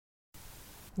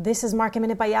This is Market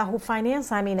Minute by Yahoo Finance.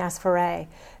 I'm Ines Ferre.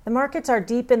 The markets are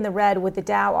deep in the red with the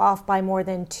Dow off by more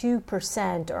than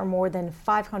 2% or more than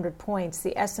 500 points.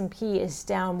 The S&P is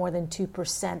down more than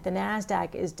 2%. The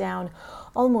Nasdaq is down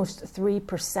almost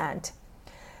 3%.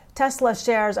 Tesla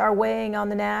shares are weighing on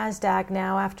the Nasdaq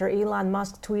now after Elon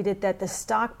Musk tweeted that the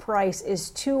stock price is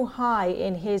too high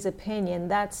in his opinion.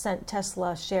 That sent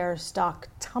Tesla share stock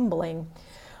tumbling.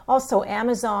 Also,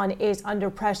 Amazon is under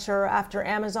pressure after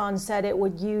Amazon said it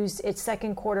would use its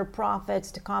second quarter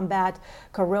profits to combat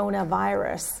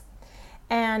coronavirus.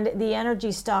 And the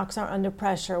energy stocks are under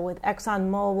pressure with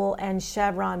ExxonMobil and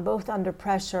Chevron both under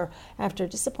pressure after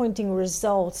disappointing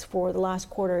results for the last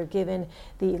quarter given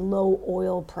the low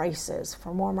oil prices.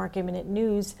 For more Market Minute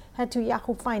news, head to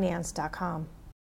yahoofinance.com.